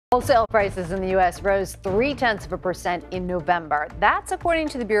Wholesale prices in the U.S. rose 0.3% in November. That's according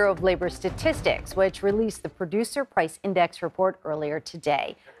to the Bureau of Labor Statistics, which released the Producer Price Index report earlier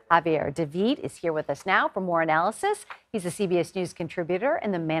today. Javier David is here with us now for more analysis. He's a CBS News contributor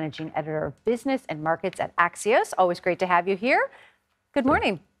and the managing editor of business and markets at Axios. Always great to have you here. Good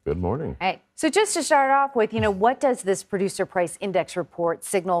morning. Good morning. Hey. So just to start off with, what does this Producer Price Index report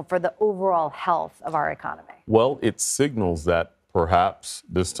signal for the overall health of our economy? Well, it signals that perhaps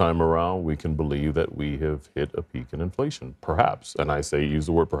this time around we can believe that we have hit a peak in inflation. Perhaps. And I use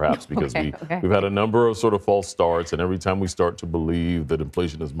the word perhaps because we've had a number of sort of false starts. And every time we start to believe that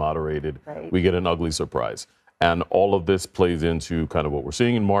inflation is moderated, we get an ugly surprise. And all of this plays into kind of what we're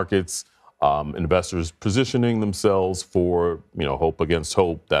seeing in markets. Investors positioning themselves for, hope against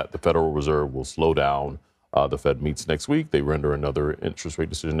hope that the Federal Reserve will slow down. The Fed meets next week. They render another interest rate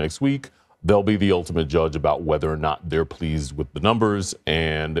decision next week. They'll be the ultimate judge about whether or not they're pleased with the numbers,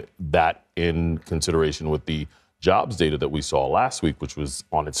 and that in consideration with the jobs data that we saw last week, which was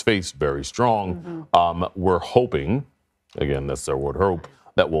on its face very strong. We're hoping, again, that's our word, hope,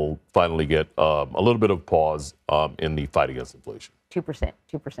 that we'll finally get a little bit of pause in the fight against inflation. 2%.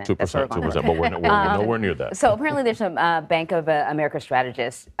 2%, but we're nowhere near that. So apparently there's some Bank of America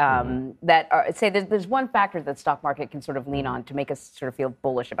strategists that say there's one factor that the stock market can sort of lean on to make us sort of feel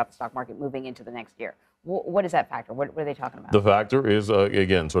bullish about the stock market moving into the next year. What is that factor? What are they talking about? The factor is,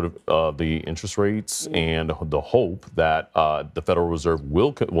 again, sort of the interest rates and the hope that the Federal Reserve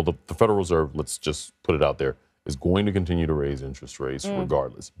the Federal Reserve, let's just put it out there, is going to continue to raise interest rates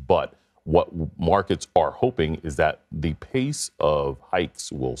regardless. But what markets are hoping is that the pace of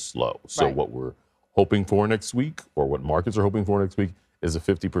hikes will slow. So what we're hoping for next week, or what markets are hoping for next week, is a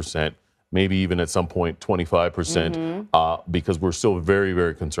 50%, maybe even at some point 25%, because we're still very,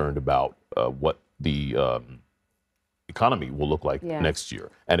 very concerned about what the economy will look like next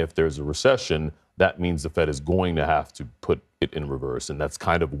year. And if there's a recession, that means the Fed is going to have to put it in reverse. And that's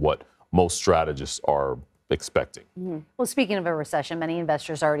kind of what most strategists are expecting. Well, speaking of a recession, many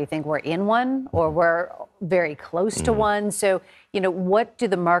investors already think we're in one or we're very close to one. So, what do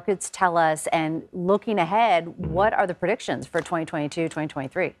the markets tell us? And looking ahead, what are the predictions for 2022,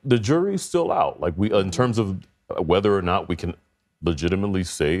 2023? The jury's still out. In terms of whether or not we can legitimately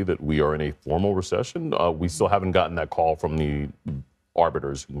say that we are in a formal recession, we still haven't gotten that call from the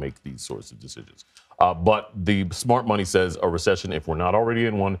arbiters who make these sorts of decisions. But the smart money says a recession, if we're not already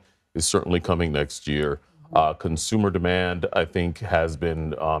in one, is certainly coming next year. Consumer demand, I think, has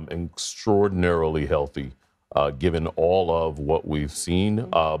been extraordinarily healthy, given all of what we've seen.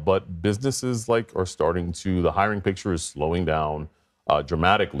 But businesses are starting to, the hiring picture is slowing down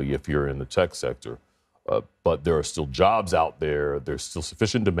dramatically if you're in the tech sector. But there are still jobs out there. There's still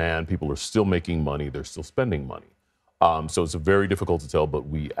sufficient demand. People are still making money. They're still spending money. So it's very difficult to tell, but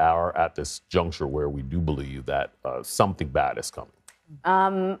we are at this juncture where we do believe that something bad is coming.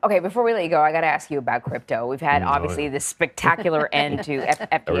 Okay, before we let you go, I got to ask you about crypto. We've had obviously this spectacular end to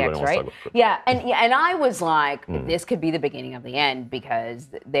FTX, right? Yeah, and I was like, this could be the beginning of the end because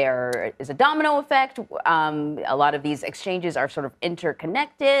there is a domino effect. A lot of these exchanges are sort of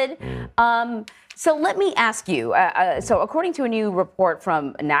interconnected. So let me ask you. So according to a new report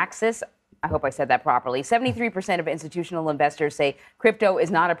from Axios, I hope I said that properly, 73% of institutional investors say crypto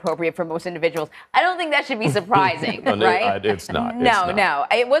is not appropriate for most individuals. I don't think that should be surprising, right? It's not. No.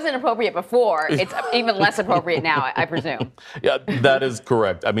 It wasn't appropriate before. It's even less appropriate now, I presume. Yeah, that is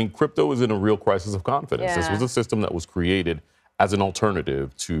correct. I mean, crypto is in a real crisis of confidence. Yeah. This was a system that was created as an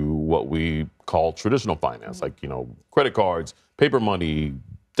alternative to what we call traditional finance, like, credit cards, paper money,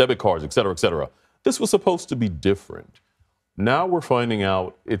 debit cards, et cetera, et cetera. This was supposed to be different. Now we're finding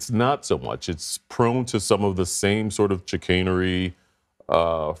out it's not so much. It's prone to some of the same sort of chicanery,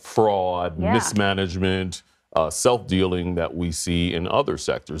 fraud, mismanagement, self-dealing that we see in other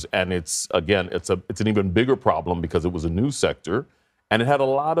sectors. And it's an even bigger problem because it was a new sector and it had a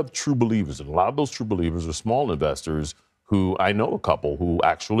lot of true believers. And a lot of those true believers are small investors who, I know a couple who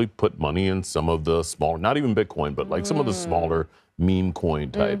actually put money in some of the smaller, not even Bitcoin, but some of the smaller meme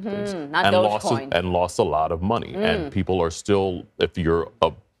coin type things, and lost a lot of money. And people are still, if you're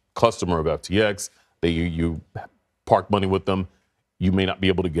a customer of FTX, you park money with them, you may not be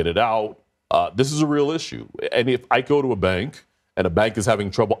able to get it out. This is a real issue. And if I go to a bank and a bank is having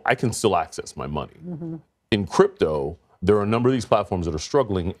trouble, I can still access my money. In crypto, there are a number of these platforms that are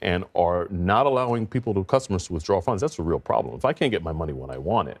struggling and are not allowing customers to withdraw funds. That's a real problem. If I can't get my money when I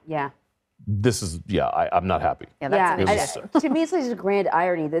want it, this is, I'm not happy. Yeah, that's to me, it's like a grand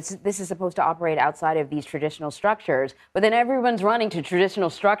irony. This is supposed to operate outside of these traditional structures, but then everyone's running to traditional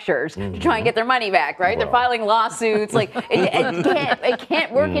structures to try and get their money back, right? Well, they're filing lawsuits. Like it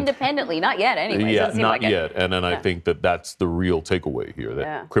can't work independently, not yet. Anyway, yeah, not yet. And then I think that's the real takeaway here.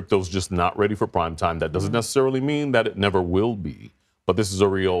 That crypto's just not ready for prime time. That doesn't necessarily mean that it never will be, but this is a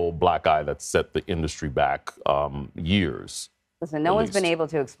real black eye that set the industry back years. Listen, no one's been able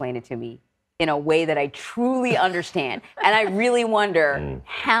to explain it to me in a way that I truly understand. And I really wonder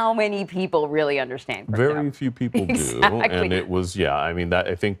how many people really understand crypto. Very few people do. And it was, I mean,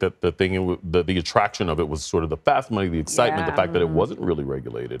 I think that the attraction of it was sort of the fast money, the excitement, the fact that it wasn't really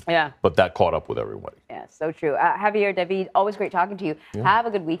regulated. Yeah. But that caught up with everybody. Yeah, so true. Javier David, always great talking to you. Have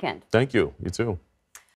a good weekend. Thank you. You too.